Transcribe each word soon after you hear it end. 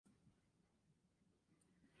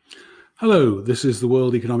Hello, this is the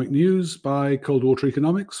World Economic News by Coldwater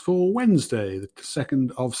Economics for Wednesday, the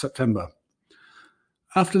 2nd of September.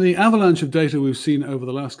 After the avalanche of data we've seen over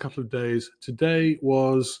the last couple of days, today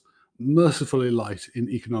was mercifully light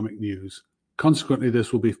in economic news. Consequently,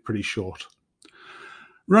 this will be pretty short.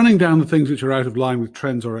 Running down the things which are out of line with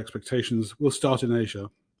trends or expectations, we'll start in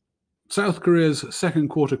Asia. South Korea's second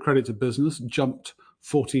quarter credit to business jumped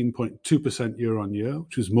 14.2% year on year,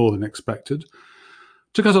 which was more than expected.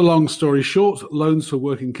 To cut a long story short, loans for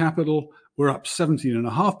working capital were up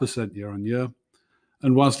 17.5% year on year,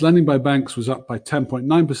 and whilst lending by banks was up by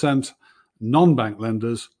 10.9%, non-bank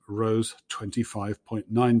lenders rose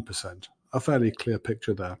 25.9%. A fairly clear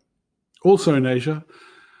picture there. Also in Asia,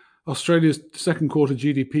 Australia's second quarter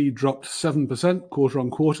GDP dropped 7% quarter on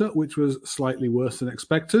quarter, which was slightly worse than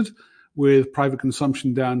expected, with private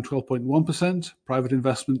consumption down 12.1%, private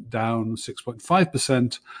investment down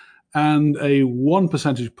 6.5%, and a 1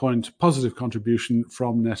 percentage point positive contribution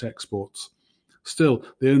from net exports. Still,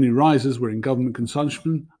 the only rises were in government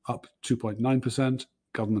consumption, up 2.9%,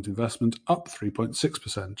 government investment up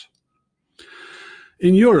 3.6%.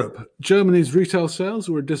 In Europe, Germany's retail sales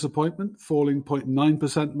were a disappointment, falling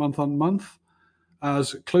 0.9% month on month,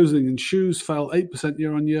 as clothing and shoes fell 8%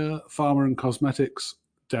 year on year, pharma and cosmetics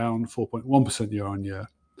down 4.1% year on year.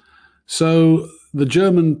 So the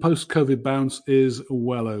German post-COVID bounce is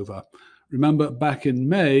well over. Remember, back in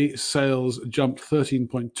May, sales jumped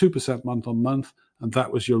 13.2% month on month, and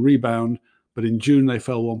that was your rebound. But in June, they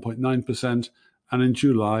fell 1.9%, and in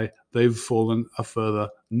July, they've fallen a further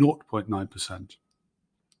 0.9%.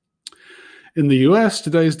 In the US,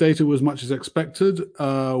 today's data was much as expected,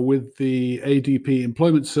 with the ADP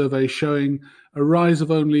employment survey showing a rise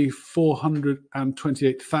of only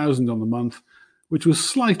 428,000 on the month, which was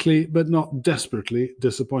slightly but not desperately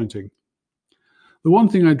disappointing. The one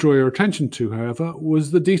thing I draw your attention to, however,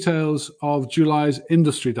 was the details of July's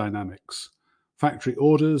industry dynamics. Factory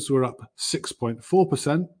orders were up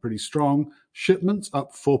 6.4%, pretty strong. Shipments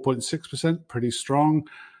up 4.6%, pretty strong.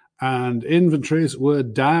 And inventories were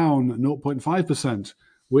down 0.5%,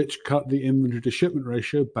 which cut the inventory to shipment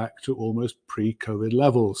ratio back to almost pre-COVID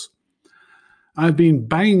levels. I've been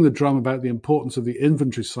banging the drum about the importance of the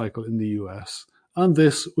inventory cycle in the US, and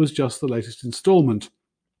this was just the latest installment.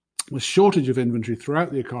 The shortage of inventory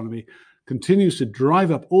throughout the economy continues to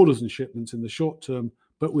drive up orders and shipments in the short term,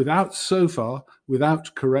 but without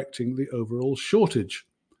correcting the overall shortage.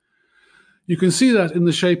 You can see that in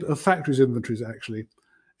the shape of factories' inventories, actually.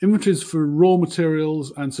 Inventories for raw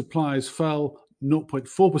materials and supplies fell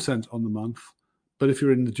 0.4% on the month, but if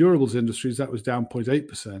you're in the durables industries, that was down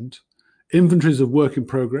 0.8%. Inventories of work in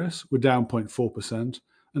progress were down 0.4%.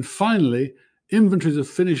 And finally, inventories of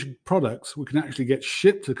finished products we can actually get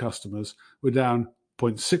shipped to customers were down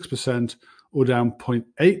 0.6% or down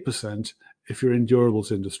 0.8% if you're in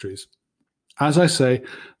durables industries. As I say,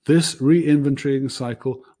 this re-inventorying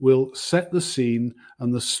cycle will set the scene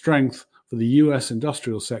and the strength for the US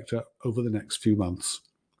industrial sector over the next few months.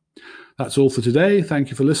 That's all for today. Thank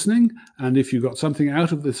you for listening. And if you got something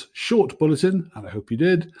out of this short bulletin, and I hope you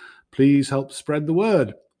did, please help spread the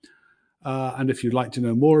word. And if you'd like to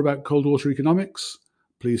know more about Coldwater Economics,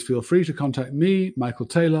 please feel free to contact me, Michael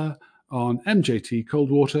Taylor, on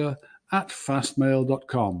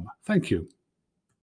mjtcoldwater@fastmail.com. Thank you.